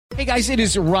Hey guys, it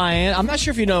is Ryan. I'm not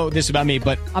sure if you know this about me,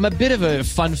 but I'm a bit of a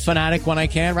fun fanatic when I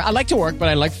can. I like to work, but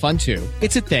I like fun too.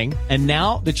 It's a thing. And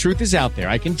now the truth is out there.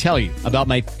 I can tell you about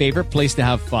my favorite place to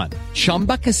have fun.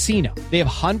 Chumba Casino. They have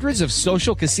hundreds of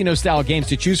social casino style games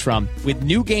to choose from with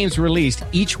new games released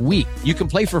each week. You can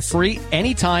play for free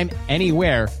anytime,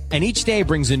 anywhere. And each day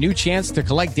brings a new chance to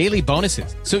collect daily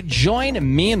bonuses. So join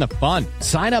me in the fun.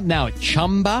 Sign up now at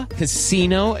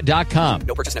ChumbaCasino.com.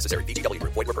 No purchase necessary. VGW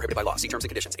Group. Void where prohibited by law. See terms and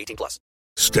conditions. 18+.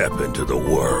 Step into the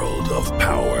world of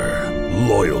power,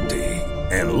 loyalty,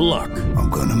 and luck. I'm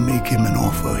gonna make him an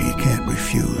offer he can't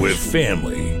refuse. With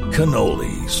family,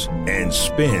 cannolis, and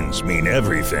spins mean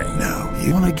everything. Now,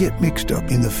 you wanna get mixed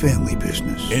up in the family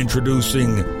business.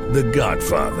 Introducing The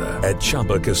Godfather at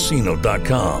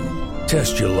ChumbaCasino.com.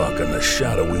 Test your luck in the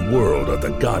shadowy world of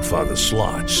The Godfather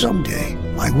slot. Someday,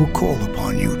 I will call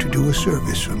upon you to do a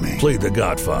service for me. Play The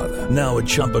Godfather, now at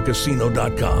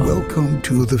ChumbaCasino.com. Welcome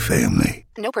to the family.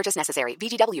 No purchase necessary.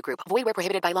 VGW Group. Void where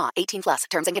prohibited by law. 18+.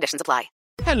 Terms and conditions apply.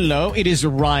 Hello, it is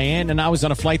Ryan, and I was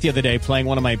on a flight the other day playing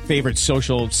one of my favorite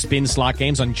social spin slot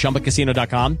games on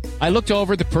ChumbaCasino.com. I looked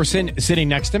over at the person sitting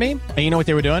next to me, and you know what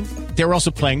they were doing? They were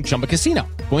also playing Chumba Casino.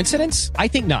 Coincidence? I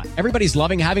think not. Everybody's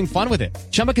loving having fun with it.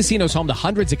 Chumba Casino is home to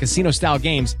hundreds of casino-style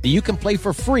games that you can play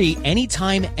for free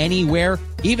anytime, anywhere,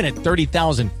 even at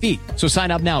 30,000 feet. So sign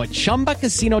up now at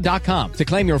ChumbaCasino.com to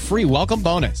claim your free welcome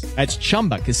bonus. That's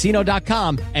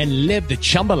ChumbaCasino.com and live the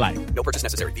Chumba life. No purchase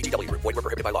necessary. VGW Group. Void where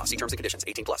prohibited by law. See terms and conditions.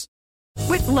 18+.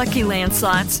 With Lucky Land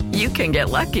Slots, you can get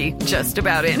lucky just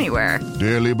about anywhere.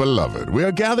 Dearly beloved, we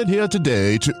are gathered here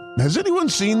today to... Has anyone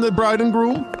seen the bride and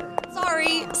groom?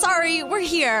 Sorry, we're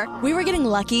here. We were getting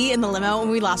lucky in the limo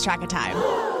and we lost track of time.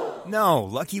 No,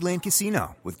 Lucky Land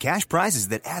Casino, with cash prizes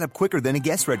that add up quicker than a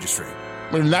guest registry.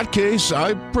 In that case,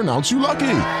 I pronounce you lucky.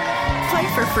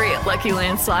 Play for free at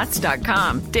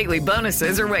LuckyLandSlots.com. Daily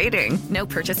bonuses are waiting. No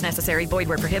purchase necessary. Void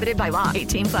where prohibited by law.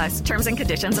 18+. Terms and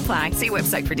conditions apply. See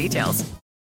website for details.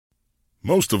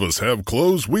 Most of us have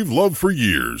clothes we've loved for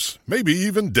years, maybe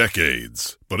even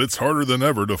decades. But it's harder than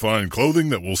ever to find clothing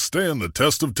that will stand the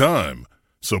test of time.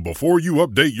 So before you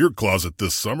update your closet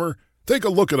this summer, take a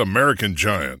look at American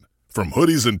Giant. From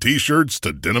hoodies and t-shirts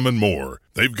to denim and more,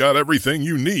 they've got everything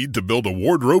you need to build a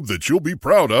wardrobe that you'll be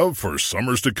proud of for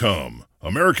summers to come.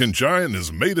 American Giant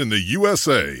is made in the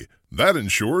USA. That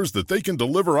ensures that they can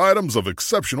deliver items of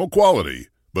exceptional quality,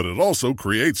 but it also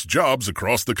creates jobs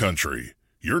across the country.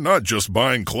 You're not just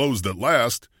buying clothes that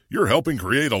last, you're helping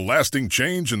create a lasting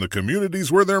change in the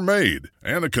communities where they're made,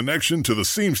 and a connection to the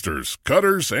seamsters,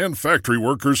 cutters, and factory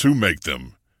workers who make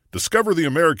them. Discover the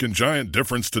American Giant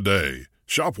difference today.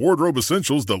 Shop wardrobe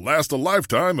essentials that last a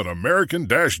lifetime at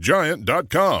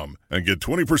American-Giant.com and get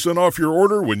 20% off your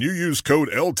order when you use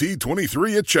code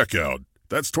LT23 at checkout.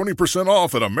 That's 20%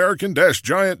 off at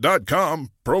American-Giant.com,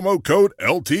 promo code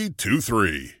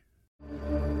LT23.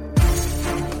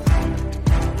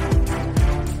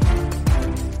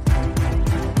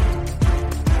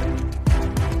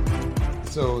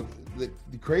 So the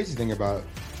crazy thing about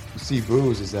Steve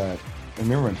Boos is that I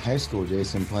remember in high school,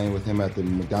 Jason, playing with him at the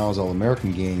McDonald's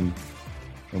All-American game,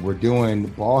 and we're doing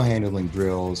ball handling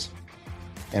drills,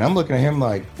 and I'm looking at him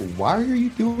like, why are you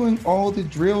doing all the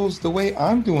drills the way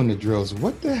I'm doing the drills?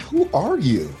 Who are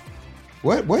you?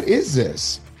 What is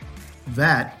this?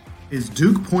 That is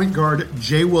Duke point guard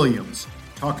Jay Williams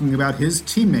talking about his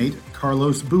teammate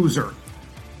Carlos Boozer.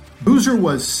 Boozer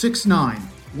was 6'9",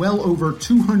 well over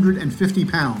 250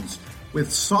 pounds, with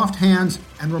soft hands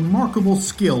and remarkable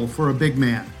skill for a big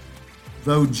man.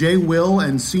 Though Jay Will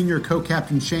and senior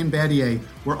co-captain Shane Battier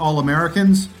were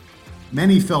All-Americans,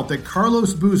 many felt that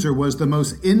Carlos Boozer was the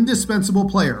most indispensable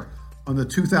player on the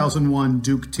 2001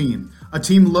 Duke team, a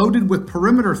team loaded with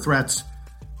perimeter threats,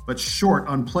 but short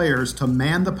on players to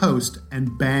man the post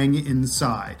and bang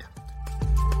inside.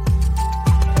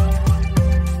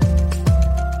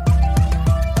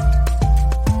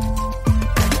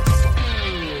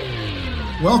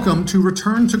 Welcome to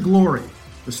Return to Glory,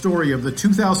 the story of the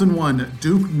 2001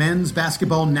 Duke men's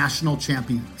basketball national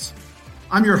champions.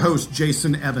 I'm your host,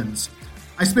 Jason Evans.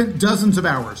 I spent dozens of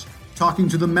hours talking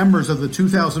to the members of the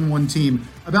 2001 team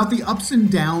about the ups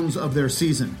and downs of their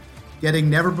season, getting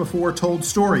never-before-told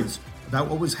stories about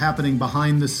what was happening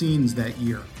behind the scenes that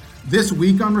year. This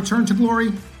week on Return to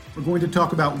Glory, we're going to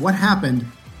talk about what happened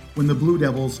when the Blue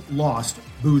Devils lost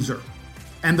Boozer.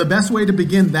 And the best way to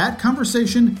begin that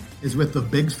conversation is with the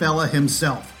big fella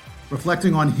himself,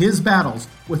 reflecting on his battles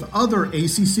with other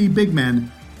ACC big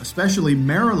men, especially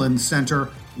Maryland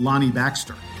center Lonnie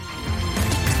Baxter.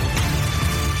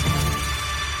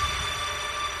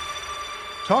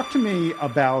 Talk to me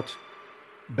about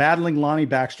battling Lonnie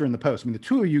Baxter in the post. I mean, the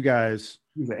two of you guys.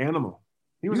 He was an animal.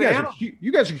 You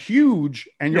guys are huge,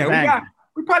 and you're banging.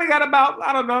 We probably got about,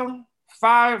 I don't know,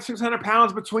 500-600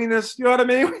 pounds between us. You know what I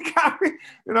mean?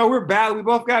 We're bad. We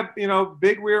both got,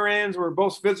 big rear ends. We're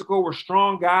both physical. We're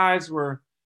strong guys. We're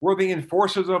the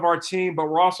enforcers of our team, but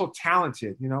we're also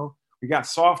talented. We got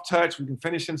soft touch. We can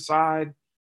finish inside.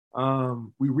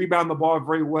 We rebound the ball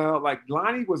very well. Like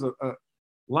Lonnie was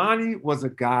a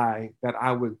guy that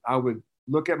I would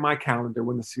look at my calendar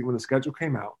when the schedule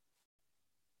came out,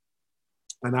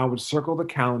 and I would circle the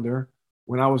calendar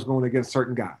when I was going against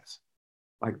certain guys.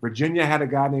 Like Virginia had a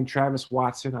guy named Travis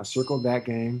Watson. I circled that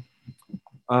game.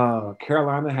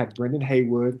 Carolina had Brendan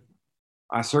Haywood.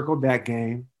 I circled that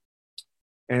game.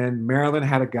 And Maryland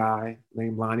had a guy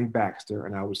named Lonnie Baxter,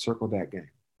 and I would circle that game.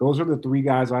 Those are the three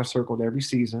guys I circled every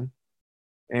season.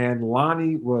 And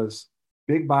Lonnie was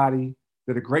big body,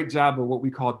 did a great job of what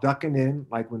we call ducking in.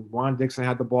 Like when Ron Dixon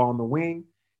had the ball on the wing,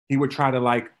 he would try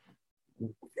to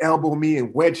elbow me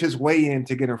and wedge his way in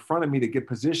to get in front of me to get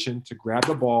position to grab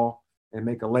the ball and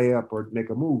make a layup or make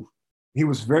a move. He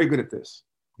was very good at this.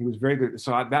 He was very good.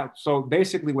 So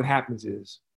basically what happens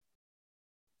is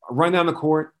I run down the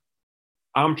court.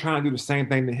 I'm trying to do the same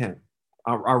thing to him.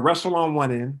 I wrestle on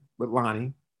one end with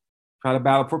Lonnie, try to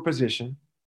battle for position,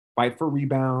 fight for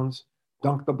rebounds,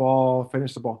 dunk the ball,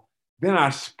 finish the ball. Then I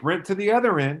sprint to the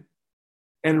other end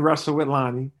and wrestle with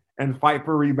Lonnie and fight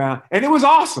for rebound. And it was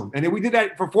awesome. And then we did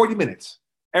that for 40 minutes.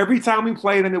 Every time we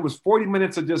played, and it was 40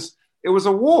 minutes of it was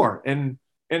a war. And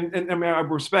I mean, I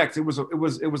respect, it was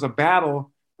a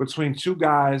battle between two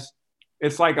guys.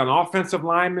 It's like an offensive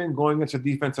lineman going against a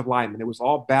defensive lineman. It was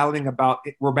all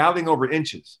we're battling over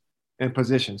inches in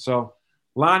position. So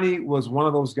Lonnie was one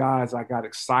of those guys I got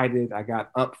excited, I got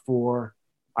up for.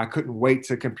 I couldn't wait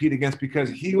to compete against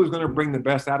because he was going to bring the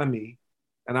best out of me,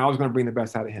 and I was going to bring the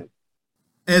best out of him.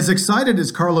 As excited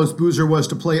as Carlos Boozer was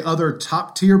to play other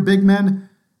top-tier big men,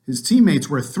 his teammates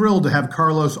were thrilled to have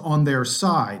Carlos on their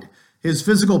side. His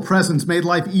physical presence made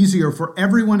life easier for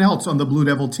everyone else on the Blue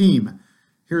Devil team.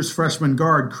 Here's freshman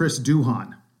guard Chris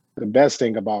Duhon. The best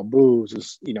thing about Booz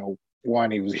is,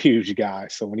 one, he was a huge guy.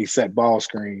 So when he set ball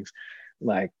screens,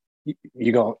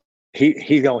 he's gonna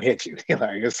hit you.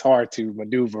 It's hard to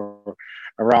maneuver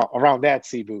around that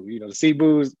C-Boo. The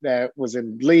C-Boos that was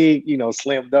in league,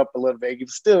 slimmed up a little bit. He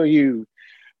was still huge,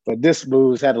 but this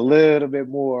Booz had a little bit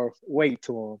more weight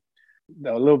to him,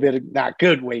 a little bit of not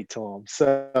good weight to him.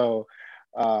 So,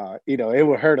 it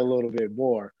would hurt a little bit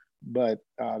more. But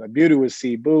the beauty with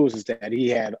C-Booz is that he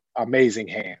had amazing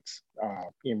hands.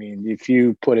 If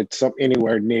you put it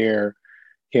anywhere near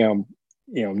him,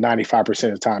 95%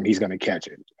 of the time he's going to catch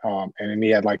it. And then he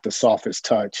had the softest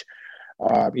touch,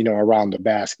 around the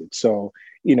basket. So,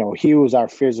 he was our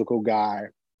physical guy,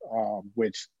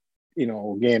 which,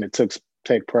 again, it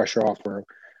take pressure off for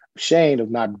Shane of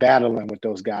not battling with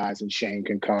those guys. And Shane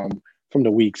can come from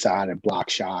the weak side and block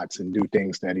shots and do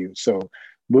things that he was. So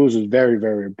Booz was very,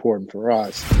 very important for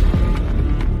us.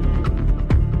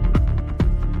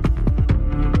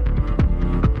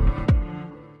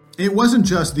 It wasn't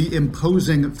just the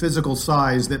imposing physical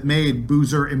size that made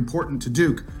Boozer important to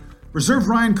Duke. Reserve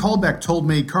Ryan Caldbeck told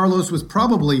me Carlos was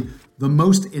probably the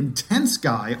most intense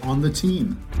guy on the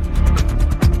team.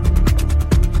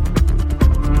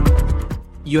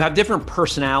 You have different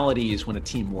personalities when a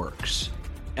team works.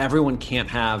 Everyone can't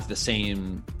have the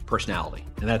same personality.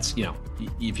 And that's,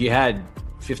 if you had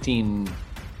 15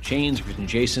 Shanes or 15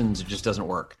 Jasons, it just doesn't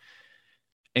work.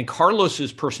 And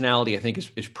Carlos's personality, I think,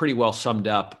 is pretty well summed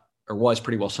up, or was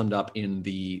pretty well summed up in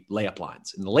the layup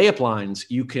lines. In the layup lines,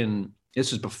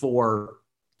 this is before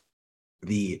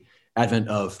the advent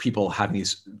of people having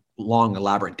these long,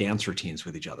 elaborate dance routines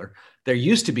with each other. There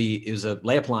used to be is a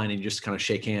layup line and you just kind of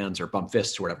shake hands or bump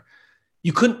fists or whatever.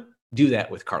 You couldn't do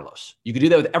that with Carlos. You could do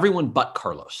that with everyone but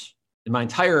Carlos. In my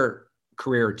entire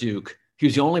career at Duke, he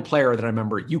was the only player that I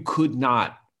remember you could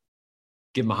not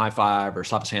give him a high five or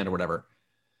slap his hand or whatever,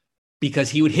 because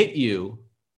he would hit you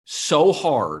so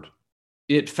hard,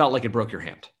 it felt like it broke your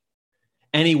hand.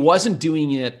 And he wasn't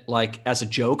doing it as a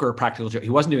joke or a practical joke. He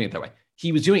wasn't doing it that way.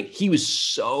 He was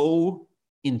so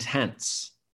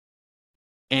intense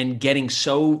and getting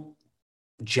so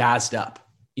jazzed up.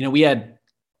 We had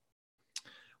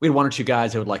one or two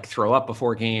guys that would throw up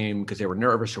before a game because they were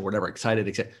nervous or whatever,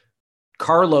 excited.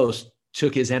 Carlos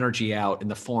took his energy out in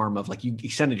the form of you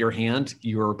extended your hand,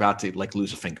 you were about to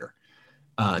lose a finger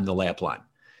in the layup line.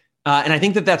 And I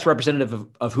think that that's representative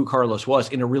of who Carlos was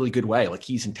in a really good way.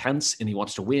 He's intense and he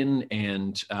wants to win.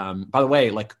 And by the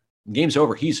way, game's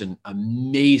over, he's an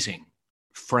amazing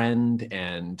friend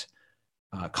and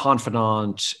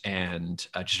confidant, and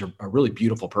just a really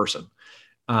beautiful person.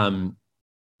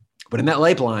 But in that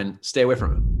late line, stay away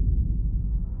from him.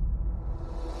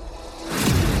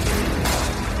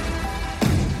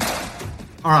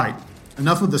 All right,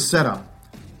 enough of the setup.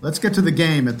 Let's get to the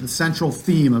game at the central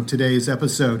theme of today's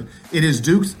episode. It is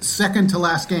Duke's second to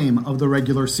last game of the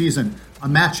regular season, a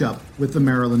matchup with the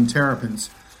Maryland Terrapins.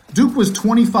 Duke was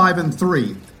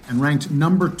 25-3 and ranked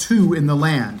number 2 in the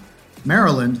land.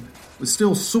 Maryland was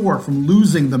still sore from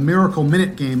losing the Miracle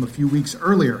Minute game a few weeks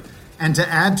earlier. And to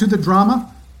add to the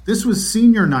drama, this was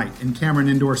senior night in Cameron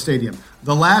Indoor Stadium,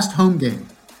 the last home game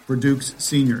for Duke's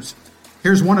seniors.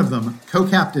 Here's one of them,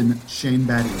 co-captain Shane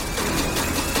Battier.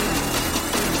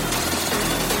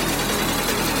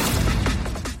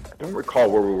 I don't recall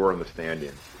where we were in the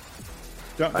standings.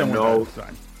 I know.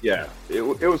 Yeah, it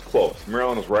was close.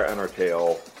 Maryland was right on our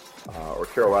tail, or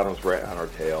Carolina was right on our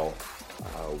tail.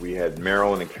 We had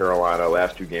Maryland and Carolina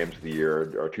last 2 games of the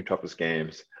year, our 2 toughest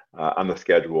games on the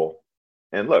schedule.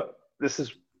 And look, this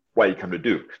is why you come to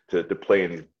Duke, to play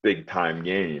in these big time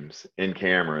games in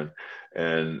Cameron.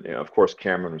 And of course,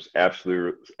 Cameron was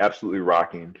absolutely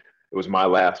rocking. It was my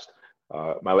last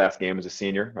game as a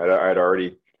senior. I'd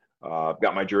already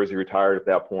got my jersey retired at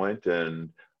that point, and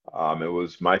it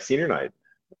was my senior night.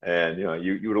 And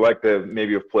you would like to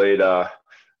maybe have played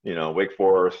Wake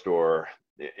Forest or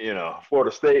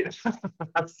Florida State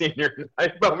on senior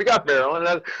night, but we got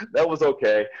Maryland. That was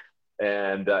okay.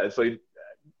 And so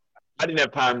I didn't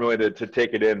have time really to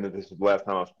take it in that this is the last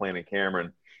time I was playing in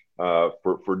Cameron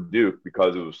for Duke,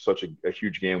 because it was such a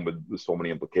huge game with so many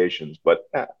implications. But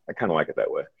I kind of like it that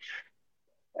way.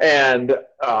 And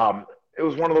it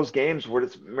was one of those games where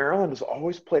Maryland has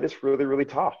always played us really, really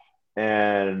tough.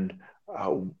 And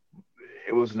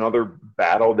it was another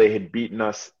battle. They had beaten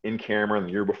us in Cameron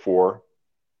the year before.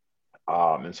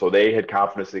 And so they had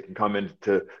confidence they can come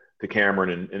into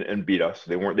Cameron and beat us.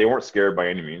 They weren't scared by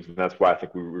any means. And that's why I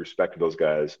think we respected those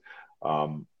guys a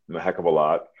heck of a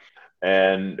lot.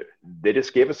 And they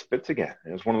just gave us fits again.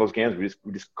 It was one of those games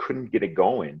we just couldn't get it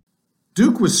going.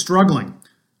 Duke was struggling,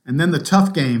 and then the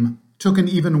tough game took an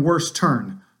even worse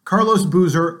turn. Carlos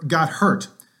Boozer got hurt.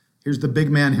 Here's the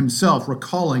big man himself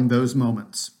recalling those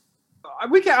moments.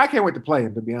 I can't wait to play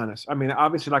him, to be honest. I mean,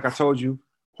 obviously, like I told you,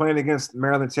 playing against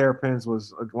Maryland Terrapins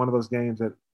was one of those games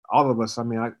that all of us, I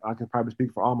mean, I can probably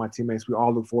speak for all my teammates, we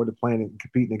all look forward to playing and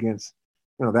competing against,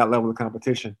 that level of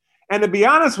competition. And to be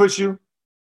honest with you,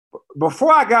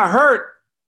 before I got hurt,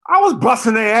 I was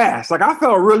busting their ass. Like, I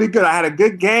felt really good. I had a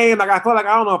good game. Like, I felt like,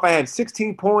 I don't know if I had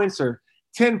 16 points or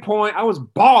 10 points. I was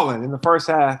balling in the first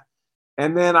half.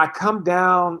 And then I come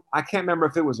down. I can't remember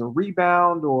if it was a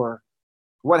rebound or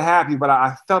what have you, but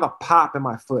I felt a pop in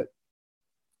my foot.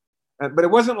 But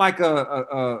it wasn't like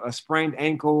a sprained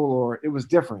ankle, or it was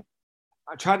different.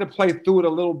 I tried to play through it a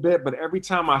little bit, but every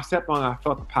time I stepped on it, I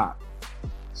felt the pop.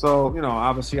 So,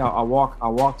 obviously I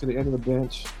walk to the end of the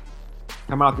bench,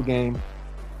 come out the game.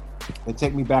 They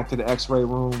take me back to the x-ray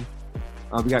room.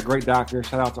 We got great doctors.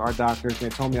 Shout out to our doctors. They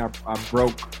told me I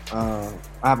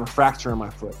have a fracture in my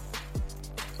foot.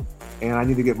 And I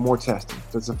need to get more testing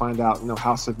just to find out,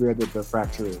 how severe the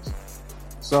fracture is.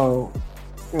 So,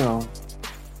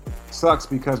 sucks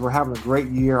because we're having a great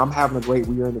year. I'm having a great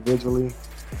year individually,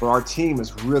 but our team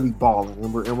is really balling,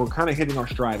 and we're kind of hitting our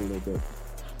stride a little bit.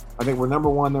 I think we're number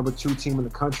 1, number 2 team in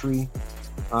the country.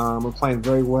 We're playing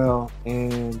very well,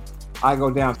 and I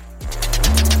go down.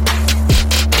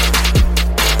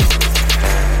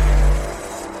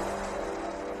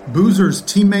 Boozer's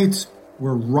teammates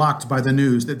were rocked by the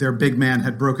news that their big man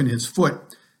had broken his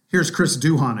foot. Here's Chris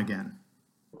Duhon again.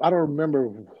 I don't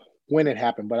remember when it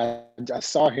happened, but I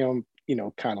saw him,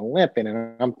 kind of limping,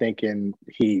 and I'm thinking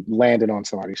he landed on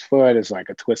somebody's foot. It's like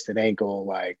a twisted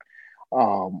ankle. I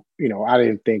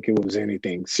didn't think it was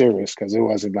anything serious because it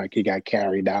wasn't like he got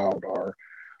carried out or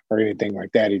anything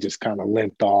like that. He just kind of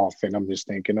limped off, and I'm just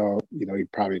thinking, he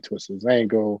probably twisted his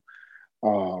ankle.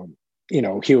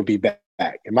 He'll be back.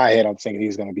 In my head, I'm thinking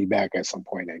he's going to be back at some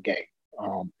point in that game.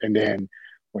 And then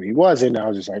when he wasn't, I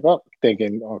was just like,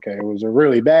 thinking, okay, it was a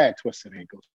really bad twisted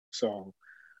ankle. So,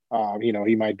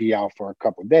 he might be out for a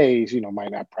couple of days,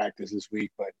 might not practice this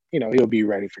week, but, he'll be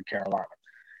ready for Carolina.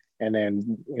 And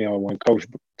then, when Coach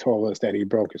told us that he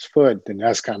broke his foot, then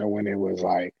that's kind of when it was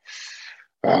like,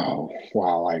 oh,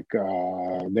 wow.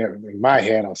 There in my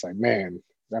head, I was like, man,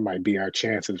 that might be our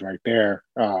chances right there.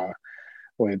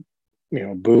 With,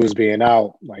 Booz being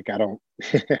out,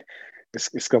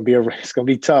 it's gonna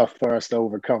be tough for us to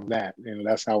overcome that.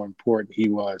 That's how important he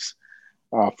was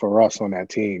for us on that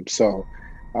team. So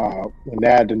when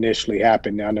that initially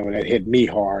happened, I know that hit me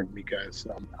hard because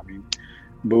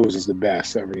Booz is the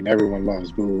best. I mean, everyone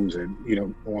loves Booz, and you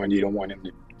don't want him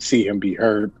to see him be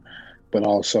hurt, but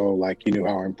also like you knew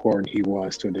how important he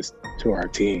was to our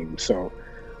team. So,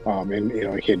 and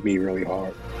it hit me really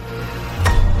hard.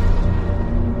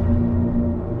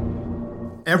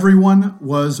 Everyone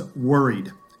was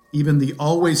worried. Even the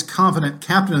always confident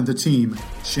captain of the team,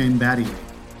 Shane Battier.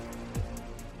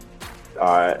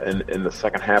 In the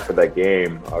second half of that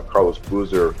game, Carlos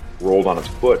Boozer rolled on his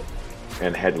foot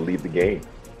and had to leave the game.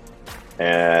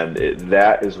 And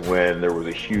that is when there was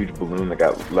a huge balloon that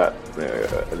got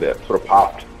that sort of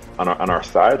popped on our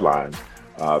sideline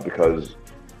because,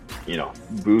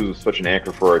 Booz was such an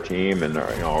anchor for our team and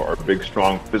our big,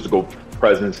 strong physical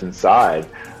presence inside.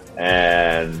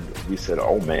 And we said,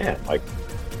 oh man, like,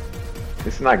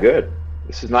 this is not good.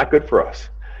 This is not good for us.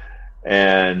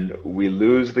 And we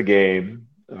lose the game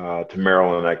to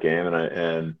Maryland in that game.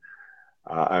 And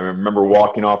I remember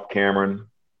walking off Cameron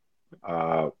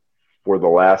for the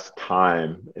last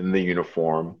time in the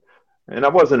uniform. And I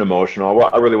wasn't emotional.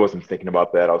 I really wasn't thinking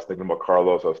about that. I was thinking about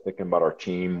Carlos. I was thinking about our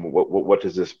team. What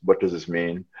does this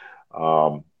mean?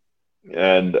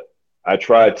 And I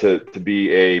tried to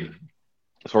be a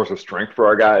source of strength for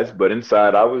our guys, but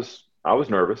inside I was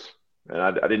nervous, and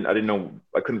I didn't know.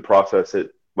 I couldn't process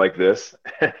it like this.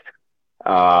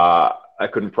 I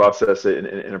couldn't process it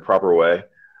in a proper way.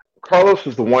 Carlos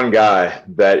was the one guy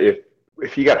that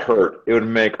if he got hurt, it would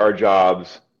make our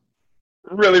jobs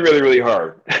really, really, really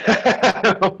hard.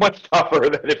 Much tougher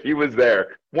than if he was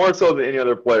there, more so than any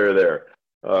other player there.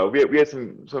 We had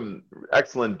some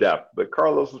excellent depth, but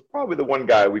Carlos was probably the one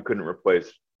guy we couldn't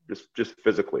replace just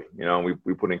physically.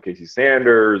 We put in Casey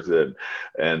Sanders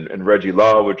and Reggie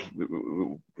Love, which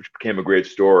became a great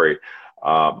story.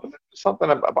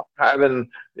 Something about having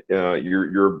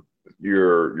your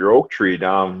oak tree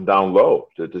down low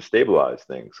to stabilize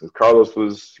things. Because Carlos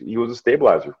was a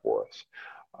stabilizer for us.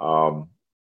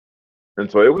 And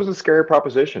so it was a scary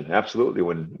proposition, absolutely,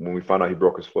 when we found out he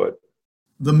broke his foot.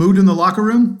 The mood in the locker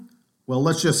room? Well,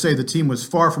 let's just say the team was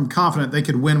far from confident they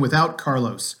could win without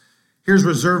Carlos. Here's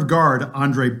reserve guard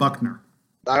Andre Buckner.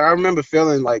 I remember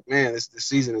feeling like, man, this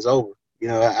season is over.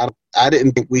 I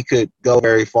didn't think we could go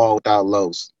very far without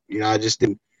Los. I just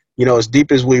didn't. As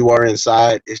deep as we were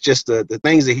inside, it's just the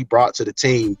things that he brought to the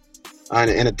team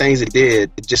and the things he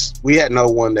did. We had no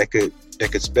one that could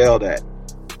spell that.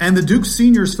 And the Duke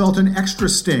seniors felt an extra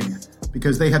sting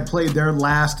because they had played their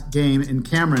last game in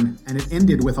Cameron and it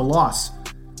ended with a loss.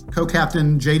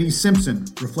 Co-captain J.D. Simpson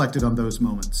reflected on those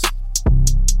moments.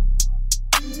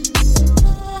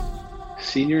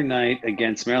 Senior night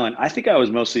against Maryland. I think I was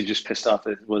mostly just pissed off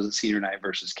that it wasn't senior night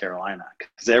versus Carolina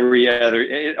because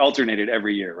it alternated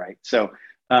every year, right? So,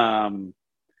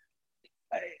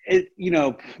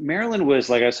 Maryland was,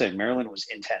 like I said, Maryland was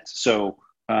intense. So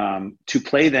to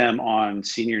play them on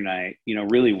senior night,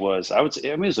 really was, I would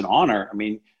say, it was an honor. I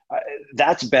mean,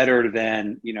 that's better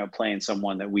than, playing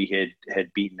someone that we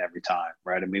had beaten every time,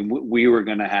 right? I mean, we were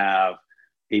going to have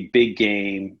a big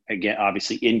game again,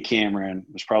 obviously in Cameron.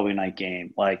 It was probably a night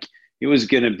game. Like it was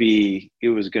going to be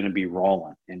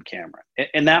rolling in Cameron.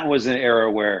 And that was an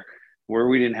era where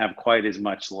we didn't have quite as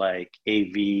much like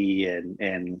AV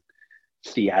and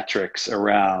theatrics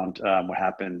around what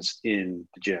happens in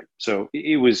the gym. So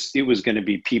it was going to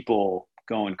be people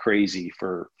going crazy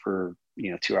for 2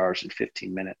 hours and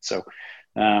 15 minutes. So,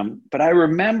 but I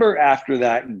remember after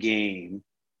that game,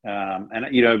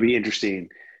 and it'd be interesting.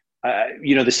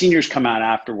 The seniors come out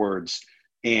afterwards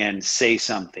and say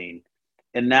something,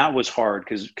 and that was hard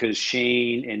because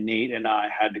Shane and Nate and I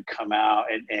had to come out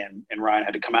and Ryan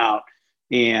had to come out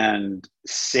and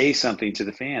say something to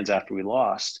the fans after we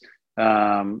lost.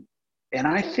 And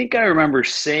I think I remember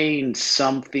saying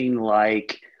something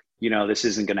like, this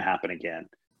isn't going to happen again.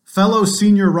 Fellow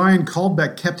senior Ryan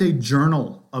Caldbeck kept a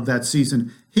journal of that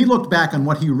season. He looked back on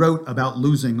what he wrote about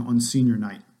losing on senior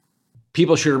night.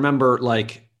 People should remember,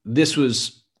 this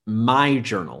was my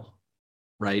journal,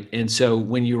 right? And so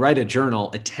when you write a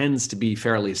journal, it tends to be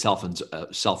fairly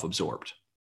self-absorbed.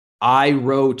 I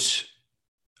wrote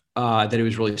that it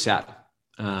was really sad.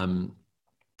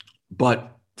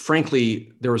 But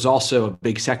frankly, there was also a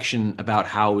big section about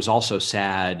how it was also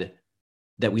sad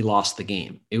that we lost the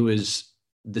game. It was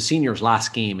the seniors'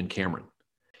 last game in Cameron.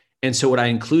 And so what I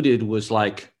included was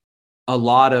a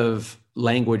lot of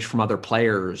language from other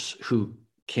players who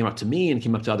came up to me and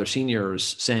came up to other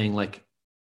seniors saying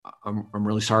I'm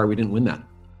really sorry we didn't win that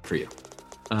for you.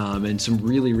 And some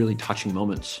really, really touching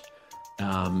moments.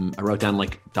 I wrote down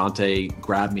Dante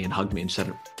grabbed me and hugged me and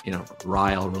said,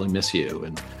 Rye, I'll really miss you.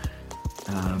 And,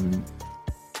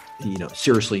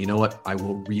 seriously, you know what? I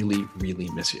will really, really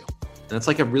miss you. And it's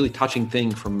like a really touching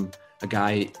thing from a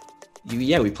guy.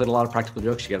 We played a lot of practical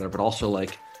jokes together, but also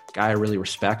like a guy I really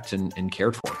respect and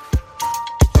cared for.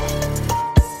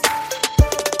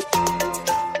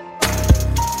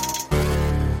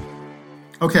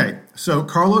 Okay, so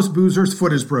Carlos Boozer's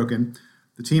foot is broken.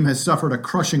 The team has suffered a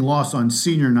crushing loss on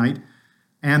senior night,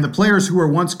 and the players who were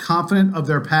once confident of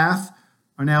their path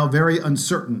are now very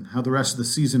uncertain how the rest of the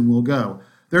season will go.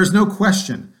 There's no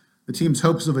question the team's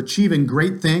hopes of achieving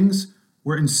great things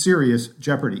were in serious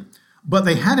jeopardy. But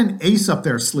they had an ace up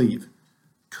their sleeve,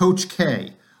 Coach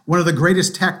K, one of the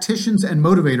greatest tacticians and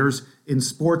motivators in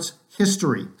sports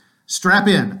history. Strap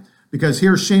in, because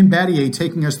here's Shane Battier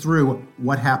taking us through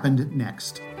what happened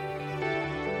next.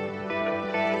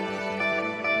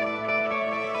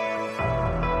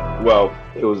 Well,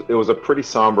 it was a pretty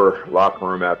somber locker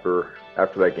room after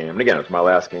that game. And again, it was my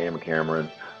last game at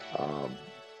Cameron.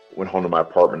 Went home to my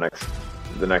apartment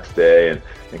the next day, and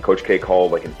Coach K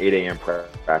called like an 8 a.m.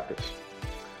 practice,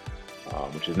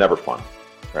 which is never fun,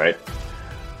 right?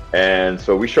 And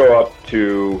so we show up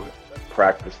to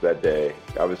practice that day.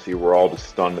 Obviously, we're all just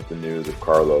stunned at the news of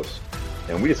Carlos,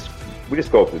 and we just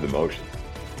go through the motions.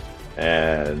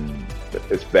 And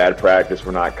it's bad practice.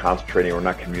 We're not concentrating. We're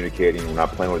not communicating. We're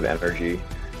not playing with energy.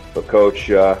 So Coach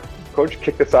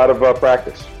kicked us out of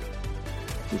practice.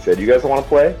 He said, "You guys don't want to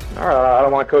play? All right, I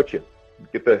don't want to coach you.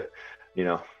 Get the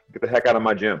heck out of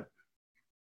my gym."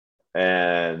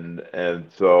 And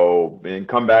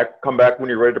come back when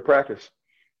you're ready to practice.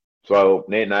 So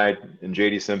Nate and I and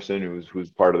JD Simpson, who's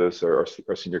part of this, our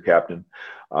senior captain,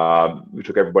 we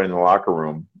took everybody in the locker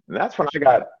room, and that's when I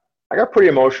got pretty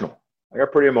emotional. I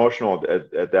got pretty emotional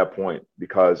at that point,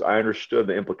 because I understood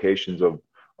the implications of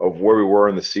where we were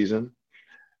in the season,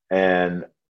 and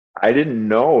I didn't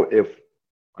know if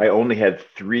I only had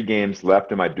 3 games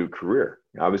left in my Duke career.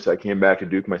 Obviously, I came back to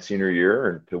Duke my senior year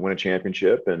and to win a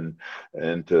championship and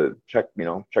to check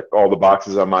all the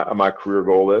boxes on my career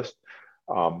goal list.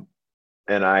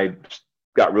 And I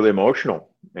got really emotional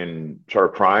and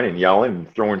started crying and yelling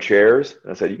and throwing chairs.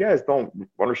 And I said, "You guys don't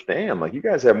understand. Like, you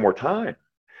guys have more time."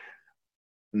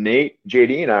 Nate,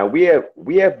 JD, and I, we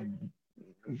have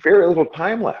very little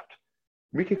time left.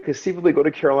 We could conceivably go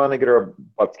to Carolina and get our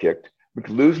butts kicked. We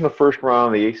could lose in the first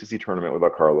round of the ACC tournament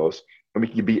without Carlos, and we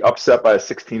could be upset by a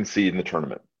 16 seed in the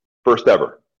tournament, first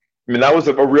ever. I mean, that was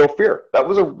a real fear. That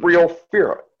was a real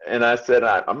fear. And I said,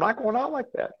 I'm not going out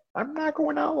like that. I'm not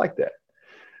going out like that.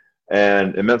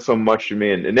 And it meant so much to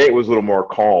me. And Nate was a little more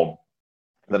calm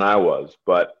than I was,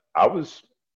 but I was,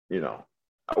 I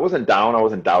wasn't down. I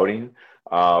wasn't doubting,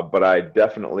 but I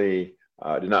definitely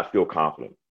did not feel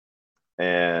confident.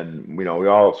 And, we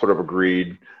all sort of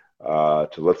agreed to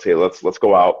let's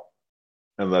go out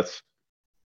and let's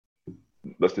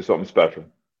do something special.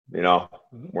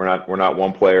 We're not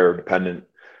one player dependent.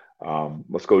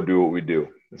 Let's go do what we do.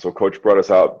 And so Coach brought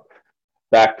us out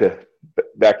back to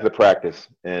the practice,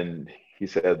 and he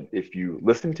said, "If you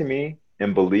listen to me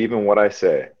and believe in what I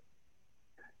say,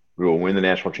 we will win the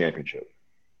national championship."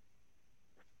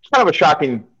 It's kind of a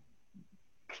shocking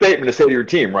statement to say to your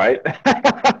team, right?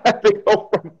 They go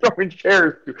from throwing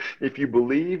chairs to, "If you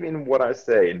believe in what I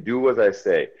say and do as I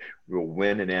say, we will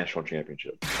win a national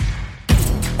championship."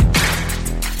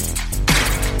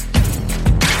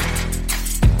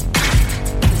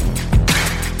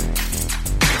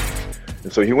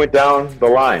 And so he went down the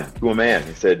line to a man.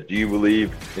 He said, "Do you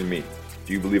believe in me?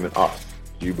 Do you believe in us?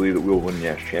 Do you believe that we will win the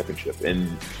national championship?" And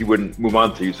he wouldn't move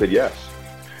on until you said yes.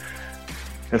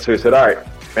 And so he said, "All right,"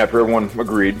 after everyone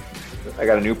agreed, "I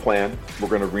got a new plan. We're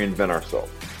going to reinvent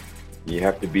ourselves. You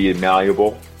have to be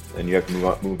malleable, and you have to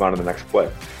move on to the next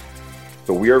play."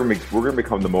 So we're going to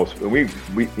become the most. We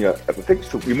I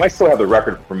think we might still have the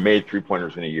record for made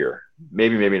 3-pointers in a year.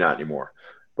 Maybe not anymore.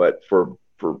 But for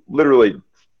literally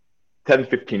 10,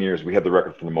 15 years, we had the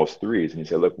record for the most threes. And he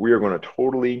said, "Look, we are going to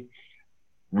totally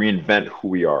reinvent who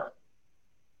we are.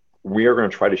 We are going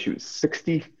to try to shoot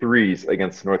 60 threes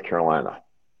against North Carolina."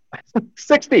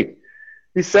 60.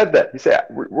 He said that. He said,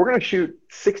 we're going to shoot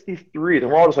 60 threes. And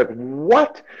we're all just like,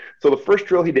 what? So the first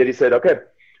drill he did, he said, "Okay,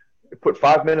 put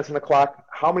 5 minutes on the clock.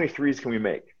 How many threes can we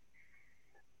make?"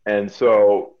 And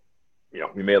so,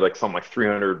 we made something like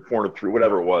 300, 403,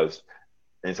 whatever it was.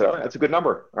 And he said, "Oh, that's a good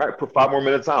number. All right, put 5 more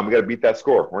minutes on. We got to beat that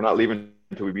score. We're not leaving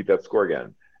until we beat that score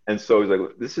again." And so he's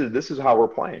like, this is how we're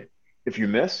playing. If you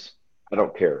miss, I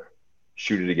don't care.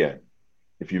 Shoot it again.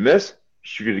 If you miss,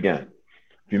 shoot it again.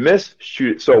 If you miss,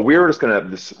 shoot it. So we were just going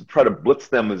to try to blitz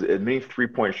them with as many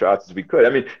 3-point shots as we could. I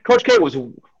mean, Coach K was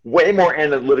way more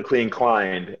analytically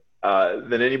inclined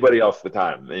than anybody else at the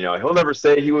time. He'll never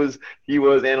say he was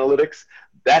analytics.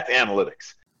 That's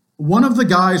analytics. One of the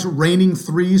guys raining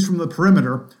threes from the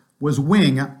perimeter was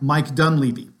wing Mike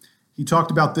Dunleavy. He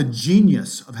talked about the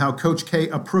genius of how Coach K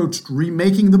approached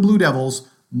remaking the Blue Devils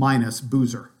minus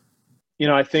Boozer. You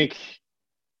know, I think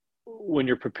when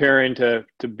you're preparing to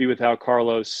be without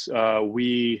Carlos,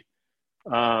 you're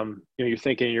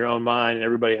thinking in your own mind, and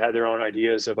everybody had their own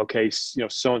ideas of, okay,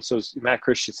 so-and-so's Matt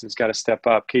Christensen's got to step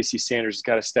up. Casey Sanders has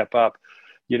got to step up.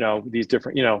 These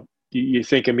different, you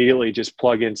think immediately just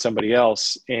plug in somebody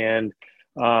else. And,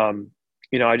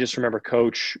 I just remember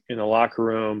Coach in the locker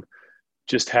room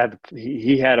just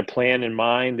he had a plan in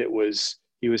mind that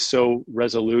he was so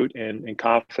resolute and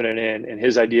confident in. And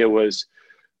his idea was,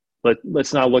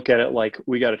 let's not look at it like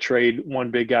we got to trade one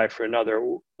big guy for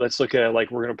another. Let's look at it like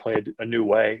we're going to play a new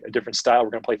way, a different style.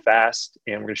 We're going to play fast,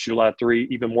 and we're going to shoot a lot of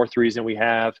even more threes than we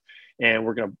have. And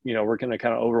we're going to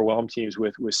kind of overwhelm teams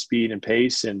with speed and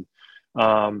pace. And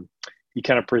he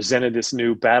kind of presented this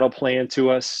new battle plan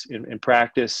to us in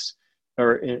practice,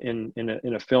 or in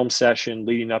a film session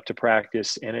leading up to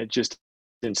practice. And it just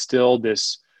instilled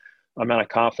this amount of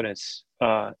confidence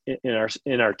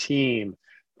in our team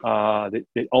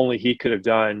that only he could have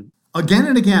done. Again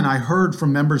and again, I heard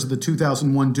from members of the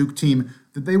 2001 Duke team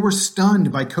that they were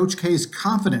stunned by Coach K's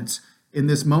confidence in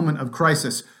this moment of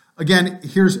crisis. Again,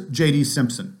 here's J.D.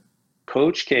 Simpson.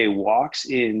 Coach K walks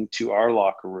into our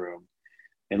locker room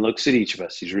and looks at each of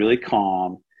us. He's really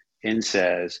calm and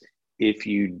says, if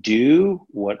you do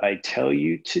what I tell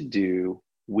you to do,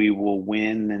 we will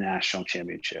win the national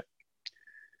championship.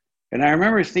 And I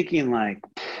remember thinking, like,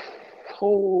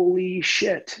 holy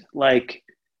shit, like,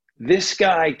 this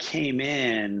guy came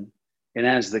in and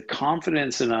has the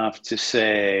confidence enough to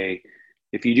say,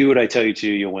 if you do what I tell you to,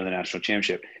 you'll win the national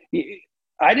championship.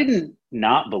 I didn't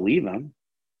not believe him.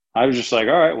 I was just like,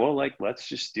 all right, well, like, let's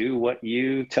just do what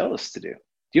you tell us to do.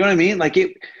 Do you know what I mean? Like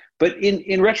it, but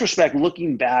in retrospect,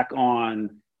 looking back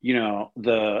on,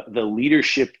 the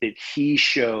leadership that he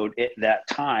showed at that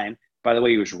time, by the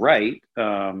way, he was right.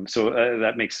 So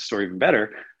that makes the story even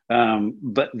better.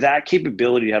 But that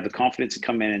capability to have the confidence to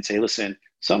come in and say, listen,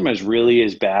 something as really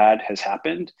as bad has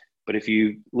happened, but if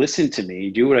you listen to me,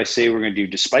 do what I say we're going to do,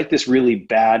 despite this really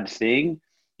bad thing,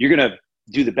 you're going to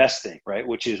do the best thing, right?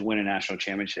 Which is win a national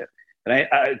championship. And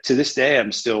I to this day,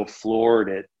 I'm still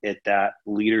floored at that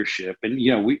leadership. And,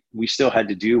 we still had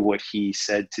to do what he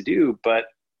said to do, but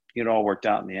it all worked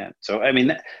out in the end. So, I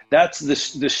mean, that's the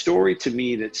story to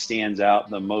me that stands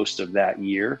out the most of that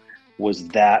year was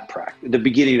that practice, the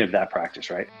beginning of that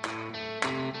practice, right?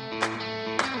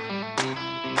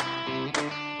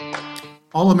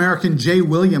 All-American Jay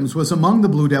Williams was among the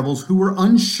Blue Devils who were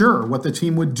unsure what the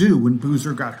team would do when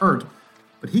Boozer got hurt,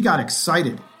 but he got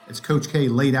excited as Coach K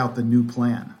laid out the new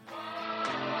plan.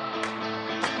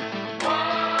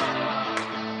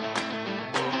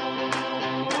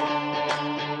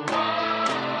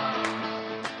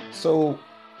 So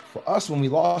for us, when we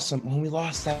lost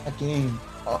that game,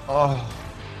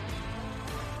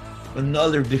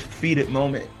 another defeated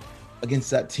moment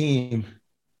against that team.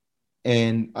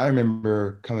 And I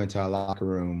remember coming to our locker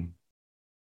room,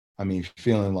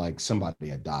 feeling like somebody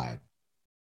had died.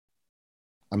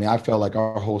 I felt like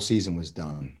our whole season was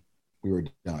done. We were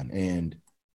done. And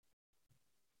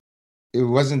it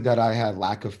wasn't that I had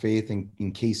lack of faith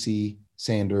in Casey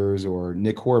Sanders or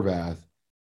Nick Horvath,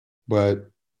 but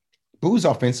Boo's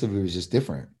offensively was just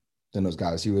different than those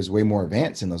guys. He was way more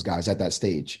advanced than those guys at that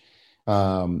stage.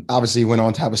 Obviously, he went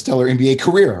on to have a stellar NBA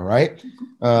career, right?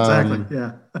 Exactly,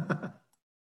 yeah.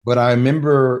 But I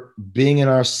remember being in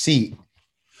our seat,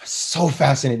 so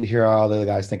fascinated to hear how all the other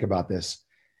guys think about this.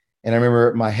 And I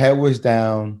remember my head was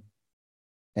down,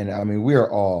 and we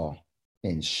were all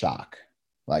in shock,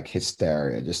 like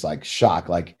hysteria, just like shock.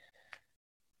 And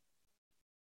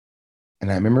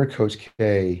I remember Coach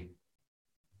K,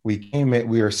 we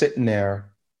were sitting there,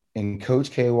 and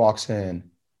Coach K walks in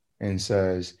and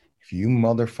says, if you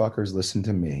motherfuckers listen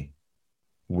to me,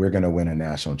 we're going to win a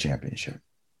national championship.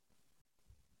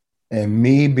 And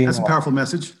me being— that's a powerful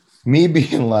message. Me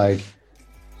being like,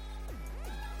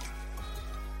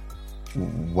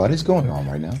 what is going on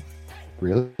right now?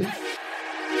 Really?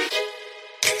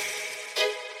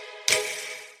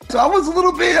 So I was a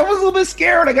little bit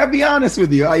scared. I gotta be honest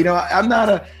with you. I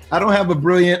don't have a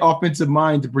brilliant offensive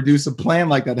mind to produce a plan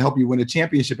like that to help you win a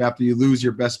championship after you lose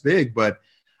your best big. But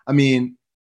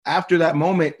after that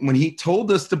moment, when he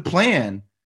told us to plan,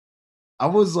 I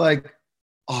was like,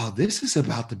 oh, this is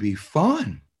about to be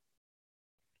fun.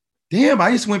 Damn,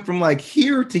 I just went from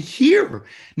here to here.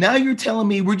 Now you're telling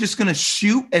me we're just going to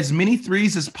shoot as many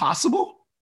threes as possible?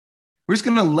 We're just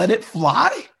going to let it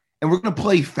fly? And we're going to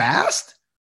play fast?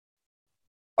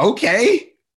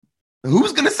 Okay.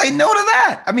 Who's going to say no to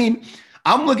that? I mean,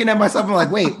 I'm looking at myself and I'm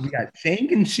like, wait, we got Shane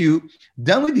can shoot,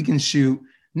 Dunleavy can shoot,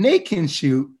 Nate can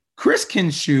shoot, Chris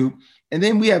can shoot, and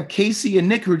then we have Casey and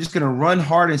Nick who are just going to run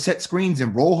hard and set screens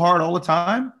and roll hard all the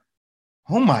time.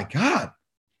 Oh my God.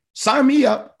 Sign me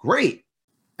up. Great.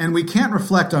 And we can't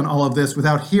reflect on all of this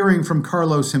without hearing from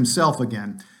Carlos himself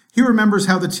again. He remembers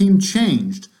how the team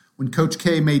changed when Coach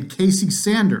K made Casey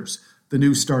Sanders the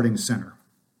new starting center.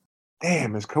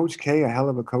 Damn, is Coach K a hell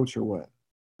of a coach or what?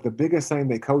 The biggest thing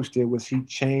that Coach did was he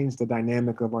changed the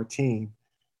dynamic of our team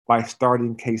by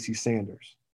starting Casey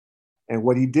Sanders. And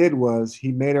what he did was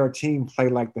he made our team play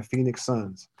like the Phoenix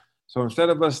Suns. So instead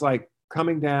of us like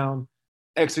coming down,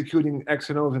 executing X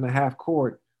and O's in the half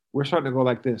court, we're starting to go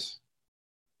like this.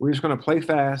 We're just going to play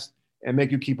fast and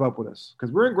make you keep up with us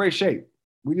because we're in great shape.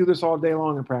 We do this all day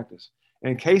long in practice.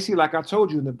 And Casey, like I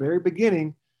told you in the very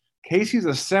beginning, Casey's a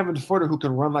 7-footer who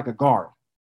can run like a guard.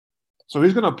 So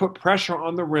he's going to put pressure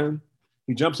on the rim.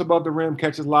 He jumps above the rim,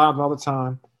 catches lobs all the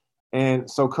time. And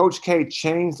so Coach K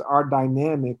changed our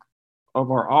dynamic of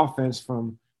our offense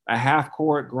from a half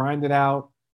court, grind it out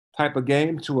type of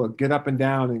game to a get up and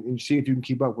down and see if you can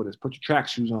keep up with us. Put your track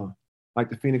shoes on, like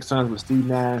the Phoenix Suns with Steve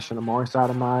Nash and Amari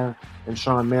Stoudemire and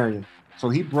Sean Marion. So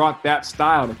he brought that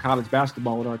style to college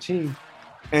basketball with our team,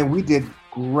 and we did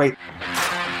great.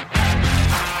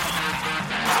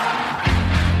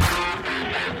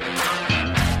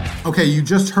 Okay, you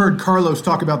just heard Carlos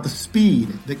talk about the speed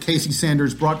that Casey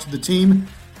Sanders brought to the team.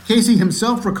 Casey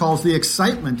himself recalls the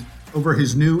excitement over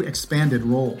his new expanded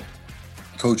role.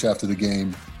 Coach, after the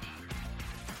game,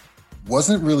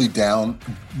 wasn't really down.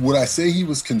 Would I say he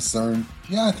was concerned?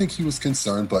 Yeah, I think he was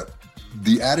concerned, but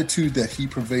the attitude that he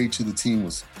conveyed to the team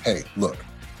was, hey, look,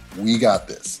 we got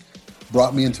this.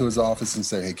 Brought me into his office and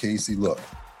said, hey, Casey, look,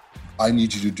 I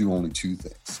need you to do only two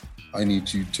things. I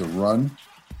need you to run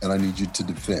and I need you to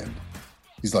defend.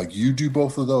 He's like, you do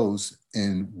both of those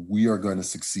and we are going to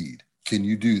succeed. Can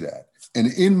you do that? And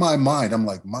in my mind, I'm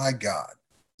like, my God,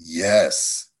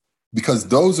 yes. Because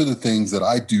those are the things that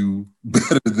I do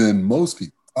better than most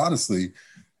people. Honestly,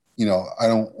 you know, I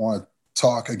don't want to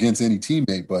talk against any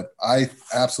teammate, but I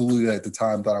absolutely at the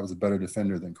time thought I was a better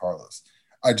defender than Carlos.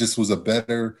 I just was a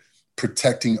better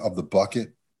protecting of the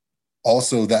bucket.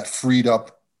 Also, that freed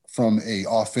up from an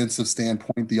offensive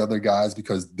standpoint the other guys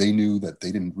because they knew that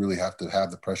they didn't really have to have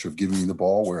the pressure of giving me the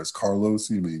ball, whereas Carlos,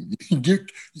 you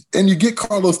get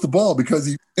Carlos the ball because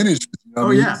he finished. You know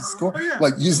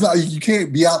Like you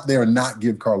can't be out there and not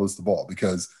give Carlos the ball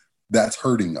because that's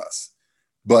hurting us.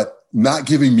 But not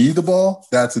giving me the ball,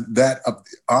 that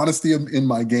honesty in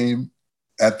my game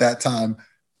at that time,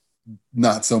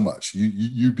 not so much.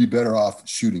 You'd be better off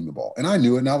shooting the ball. And I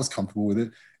knew it and I was comfortable with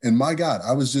it. And my God,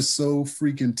 I was just so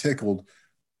freaking tickled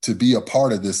to be a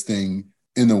part of this thing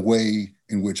in the way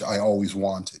in which I always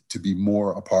wanted to be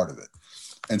more a part of it.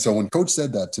 And so when Coach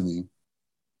said that to me,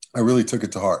 I really took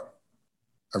it to heart.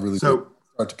 I really started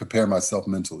to prepare myself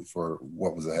mentally for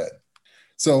what was ahead.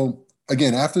 So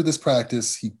again, after this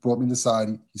practice, he brought me to the side.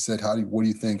 He said, what do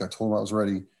you think? I told him I was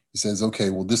ready. He says,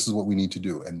 okay, well, this is what we need to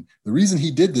do. And the reason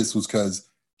he did this was because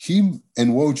he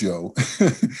and Wojo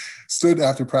stood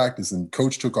after practice and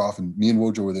Coach took off and me and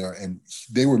Wojo were there and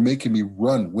they were making me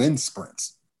run wind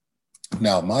sprints.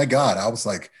 Now, my God, I was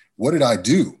like, what did I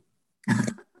do?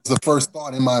 It was the first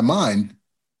thought in my mind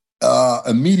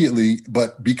immediately.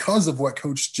 But because of what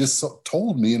Coach just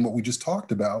told me and what we just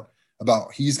talked about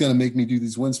he's going to make me do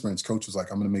these wind sprints. Coach was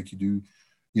like, I'm going to make you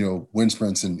do, wind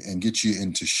sprints and get you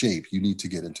into shape. You need to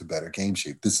get into better game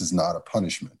shape. This is not a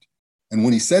punishment. And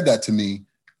when he said that to me,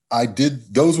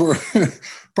 those were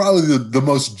probably the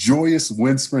most joyous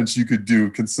wind sprints you could do,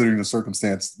 considering the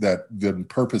circumstance that the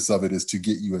purpose of it is to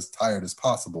get you as tired as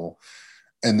possible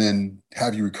and then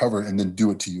have you recover and then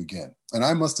do it to you again. And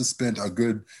I must have spent a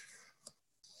good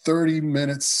 30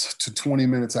 minutes to 20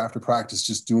 minutes after practice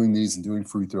just doing these and doing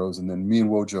free throws. And then me and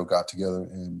Wojo got together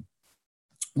and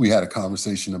we had a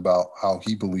conversation about how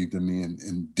he believed in me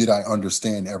and did I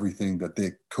understand everything that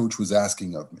the coach was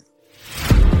asking of me.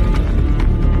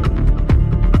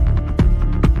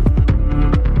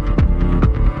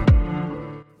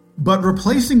 But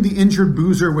replacing the injured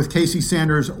Boozer with Casey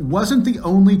Sanders wasn't the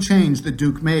only change that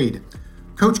Duke made.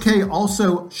 Coach K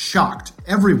also shocked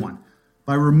everyone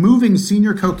by removing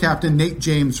senior co-captain Nate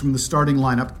James from the starting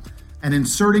lineup and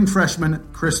inserting freshman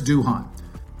Chris Duhon.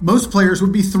 Most players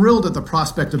would be thrilled at the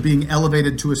prospect of being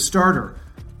elevated to a starter,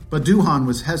 but Duhon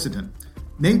was hesitant.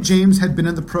 Nate James had been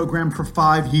in the program for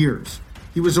 5 years.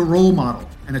 He was a role model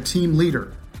and a team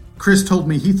leader. Chris told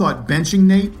me he thought benching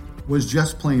Nate was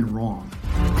just plain wrong.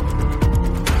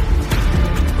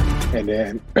 And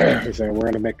then he said, we're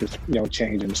going to make this,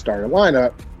 change in the starting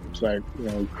lineup. It's like,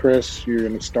 Chris, you're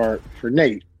going to start for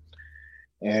Nate.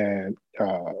 And,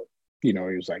 he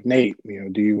was like, Nate,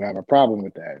 do you have a problem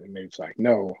with that? And Nate's like,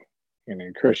 no. And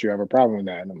then, Chris, you have a problem with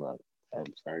that? And I'm like,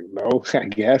 no, I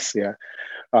guess, yeah.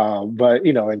 But,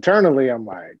 internally, I'm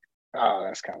like, oh,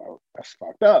 that's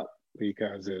fucked up,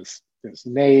 because it's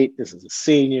Nate. This is a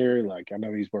senior. Like, I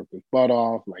know he's worked his butt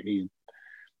off. Like, he's,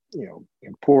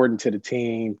 important to the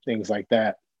team, things like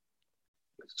that.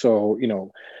 So,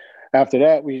 after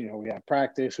that, we have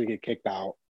practice, we get kicked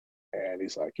out. And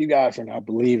he's like, you guys are not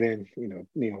believing,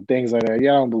 things like that. You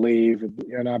don't believe,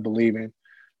 you're not believing.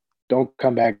 Don't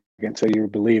come back until you're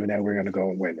believing that we're going to go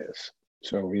and win this.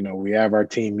 So, we have our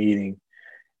team meeting,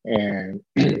 and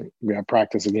we have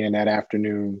practice again that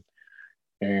afternoon.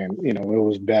 And, it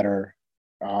was better.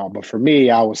 But for me,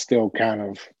 I was still kind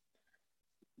of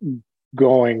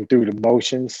going through the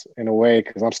motions in a way,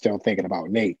 because I'm still thinking about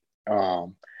Nate.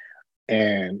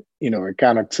 And, it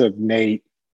kind of took Nate,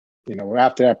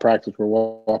 after that practice, we're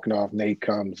walking off, Nate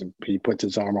comes and he puts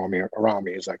his arm around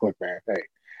me. He's like, look, man, hey,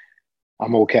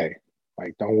 I'm okay.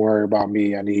 Like, don't worry about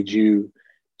me. I need you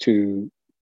to,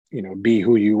 be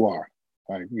who you are.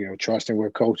 Like, trusting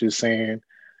what coach is saying.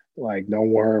 Like,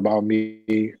 don't worry about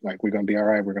me. Like, we're going to be all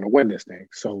right. We're going to win this thing.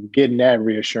 So getting that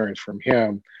reassurance from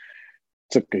him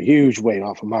took a huge weight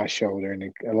off of my shoulder, and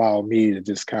it allowed me to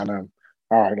just kind of,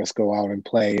 all right, let's go out and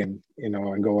play and,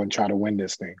 and go and try to win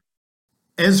this thing.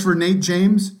 As for Nate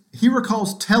James, he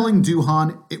recalls telling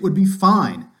Duhon it would be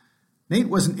fine. Nate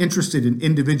wasn't interested in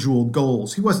individual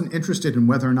goals. He wasn't interested in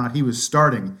whether or not he was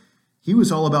starting. He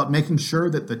was all about making sure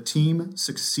that the team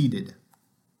succeeded.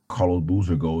 Carlos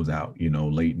Boozer goes out,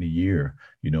 late in the year,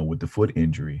 with the foot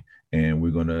injury, and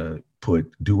we're going to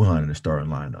put Duhon in the starting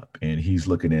lineup. And he's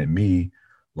looking at me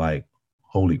like,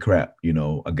 holy crap,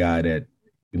 a guy that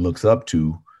he looks up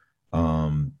to,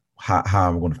 how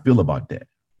I'm going to feel about that.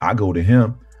 I go to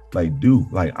him like,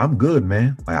 dude, like, I'm good,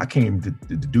 man. Like, I came to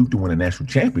Duke to win a national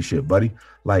championship, buddy.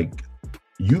 Like,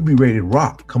 you be ready to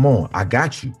rock. Come on, I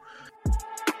got you.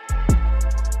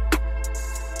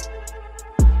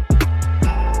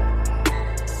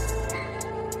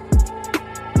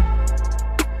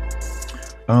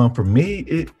 For me,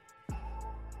 it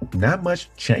not much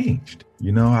changed.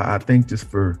 I think just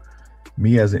for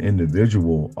me as an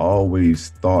individual, I always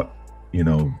thought,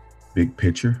 big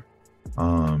picture.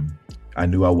 I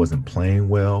knew I wasn't playing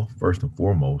well, first and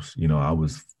foremost.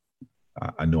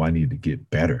 I knew I needed to get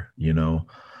better,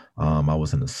 I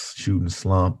was in a shooting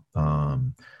slump.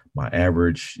 My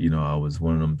average, I was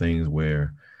one of them things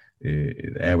where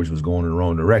the average was going in the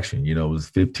wrong direction. It was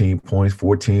 15 points,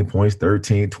 14 points,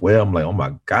 13, 12. I'm like, oh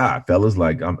my God, fellas,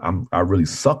 like I really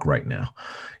suck right now,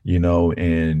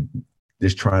 and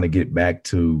just trying to get back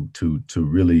to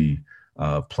really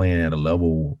playing at a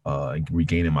level,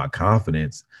 regaining my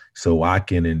confidence, so I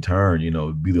can in turn,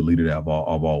 be the leader that I've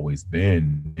always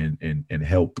been, and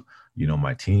help,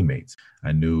 my teammates.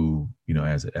 I knew,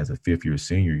 as a fifth year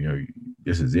senior,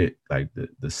 this is it. Like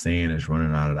the sand is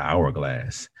running out of the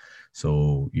hourglass.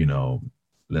 So,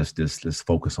 let's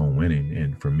focus on winning.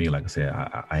 And for me, like I said,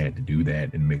 I had to do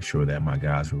that and make sure that my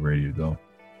guys were ready to go.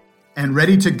 And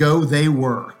ready to go they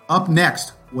were. Up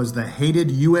next was the hated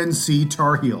UNC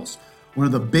Tar Heels, one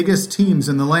of the biggest teams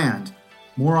in the land.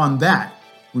 More on that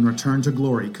when Return to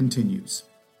Glory continues.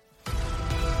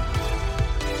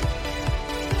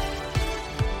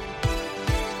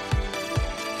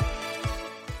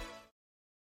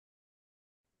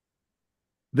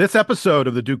 This episode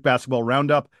of the Duke Basketball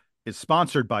Roundup is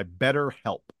sponsored by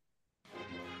BetterHelp.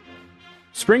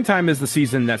 Springtime is the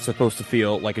season that's supposed to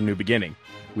feel like a new beginning.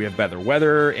 We have better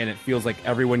weather, and it feels like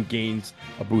everyone gains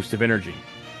a boost of energy.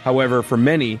 However, for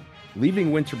many,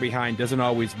 leaving winter behind doesn't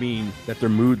always mean that their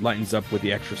mood lightens up with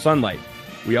the extra sunlight.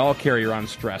 We all carry around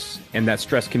stress, and that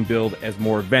stress can build as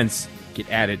more events get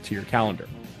added to your calendar.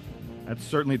 That's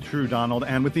certainly true, Donald.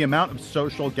 And with the amount of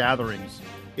social gatherings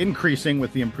increasing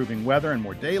with the improving weather and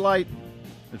more daylight,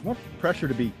 there's more pressure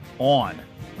to be on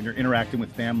when you're interacting with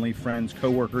family, friends,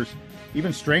 coworkers,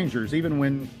 even strangers, even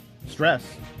when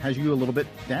stress has you a little bit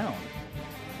down.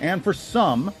 And for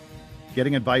some,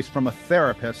 getting advice from a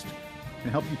therapist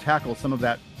can help you tackle some of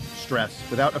that stress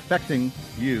without affecting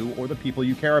you or the people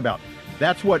you care about.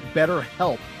 That's what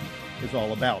BetterHelp is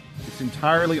all about. It's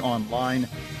entirely online,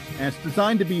 and it's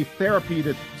designed to be therapy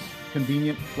that's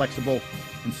convenient, flexible,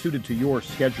 and suited to your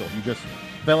schedule. You just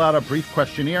fill out a brief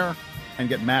questionnaire and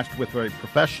get matched with a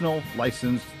professional,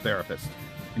 licensed therapist.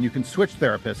 And you can switch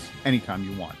therapists anytime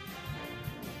you want.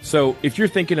 So if you're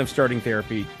thinking of starting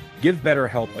therapy, give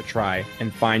BetterHelp a try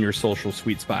and find your social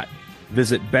sweet spot.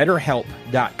 Visit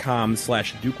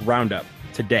BetterHelp.com/Duke Roundup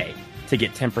today to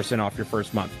get 10% off your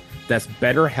first month. That's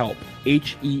BetterHelp,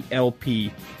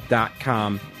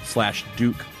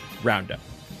 HELP.com/Duke Roundup.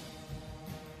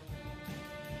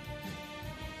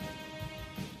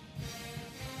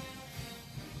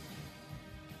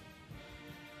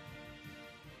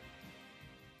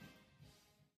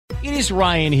 It is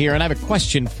Ryan here, and I have a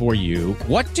question for you.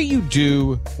 What do you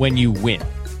do when you win?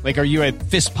 Like, are you a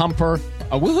fist pumper,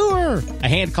 a woohooer, a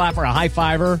hand clapper, a high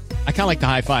fiver? I kind of like the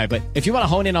high five, but if you want to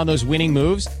hone in on those winning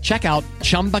moves, check out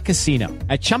Chumba Casino.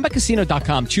 At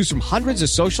ChumbaCasino.com, choose from hundreds of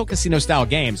social casino-style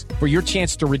games for your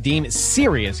chance to redeem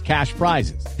serious cash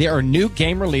prizes. There are new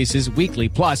game releases weekly,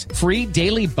 plus free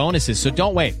daily bonuses. So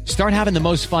don't wait. Start having the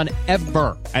most fun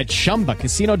ever at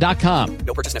ChumbaCasino.com.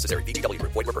 No purchase necessary. VGW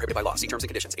Group. Void where prohibited by law. See terms and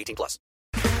conditions. 18+.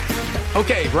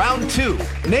 Okay, round two.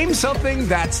 Name something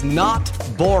that's not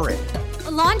boring.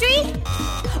 A laundry?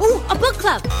 Ooh, a book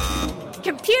club.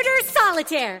 Computer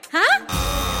solitaire, huh?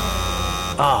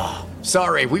 Ah, oh,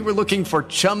 sorry. We were looking for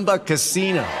Chumba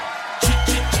Casino.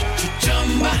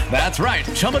 That's right.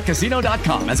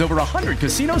 ChumbaCasino.com has over 100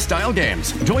 casino-style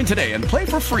games. Join today and play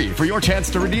for free for your chance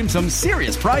to redeem some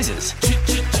serious prizes.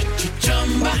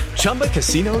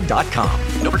 ChumbaCasino.com.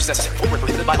 No purchase necessary. Void where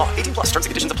prohibited by law. 18+. Terms and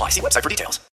conditions apply. See website for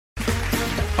details.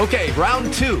 Okay,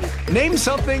 round two. Name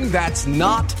something that's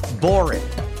not boring.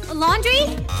 A laundry?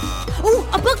 Ooh,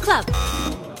 a book club.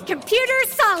 Computer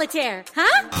solitaire,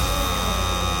 huh?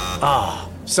 Ah, oh,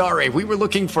 sorry. We were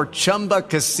looking for Chumba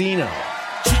Casino.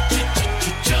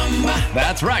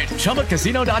 That's right.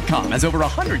 ChumbaCasino.com has over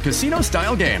 100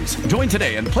 casino-style games. Join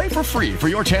today and play for free for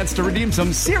your chance to redeem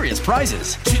some serious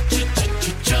prizes.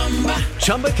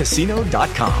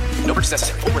 ChumbaCasino.com. No purchase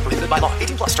necessary. Void where prohibited by law.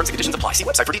 18+. Terms and conditions apply. See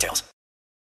website for details.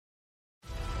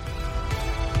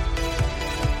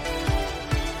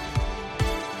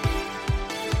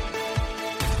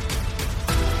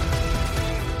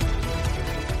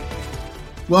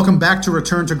 Welcome back to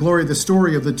Return to Glory, the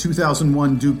story of the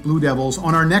 2001 Duke Blue Devils.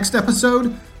 On our next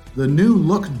episode, the new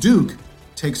look Duke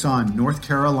takes on North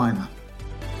Carolina.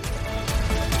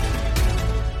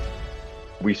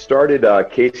 We started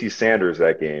Casey Sanders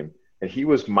that game, and he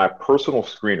was my personal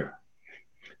screener.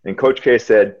 And Coach K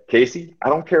said, Casey, I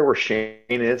don't care where Shane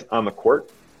is on the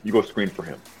court, you go screen for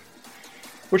him.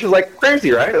 Which is like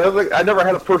crazy, right? I never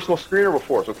had a personal screener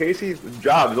before. So Casey's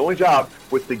job, his only job,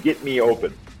 was to get me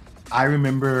open. I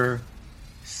remember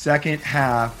second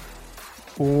half,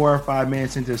 4 or 5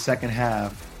 minutes into the second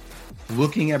half,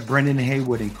 looking at Brendan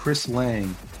Haywood and Chris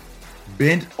Lang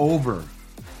bent over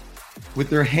with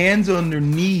their hands on their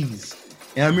knees.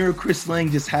 And I remember Chris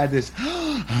Lang just had this.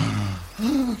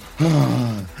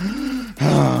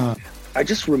 I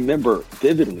just remember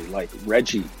vividly, like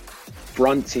Reggie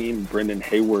fronting Brendan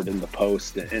Haywood in the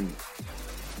post. And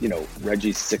you know,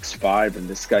 Reggie's 6'5" and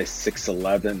this guy's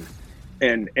 6'11".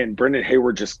 And Brendan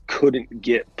Haywood just couldn't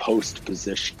get post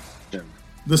position.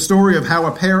 The story of how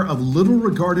a pair of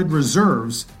little-regarded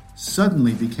reserves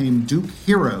suddenly became Duke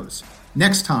heroes.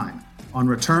 Next time on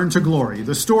Return to Glory,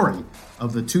 the story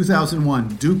of the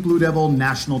 2001 Duke Blue Devil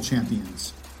National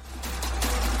Champions.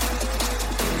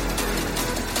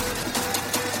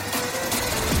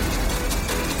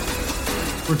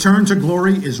 Return to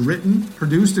Glory is written,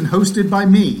 produced, and hosted by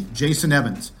me, Jason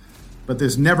Evans. But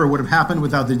this never would have happened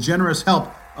without the generous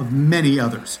help of many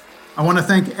others. I want to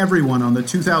thank everyone on the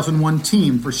 2001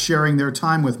 team for sharing their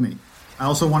time with me. I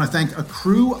also want to thank a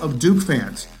crew of Duke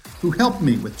fans who helped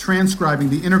me with transcribing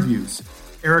the interviews.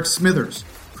 Eric Smithers,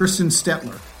 Kristen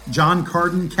Stetler, John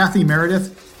Carden, Kathy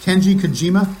Meredith, Kenji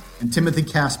Kojima, and Timothy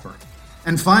Casper.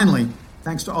 And finally,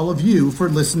 thanks to all of you for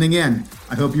listening in.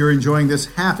 I hope you're enjoying this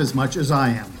half as much as I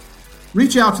am.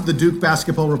 Reach out to the Duke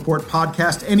Basketball Report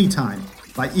podcast anytime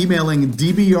by emailing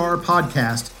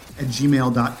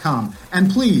dbrpodcast@gmail.com.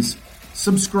 And please,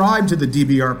 subscribe to the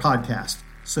DBR podcast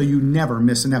so you never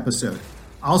miss an episode.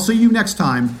 I'll see you next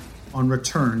time on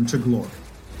Return to Glory.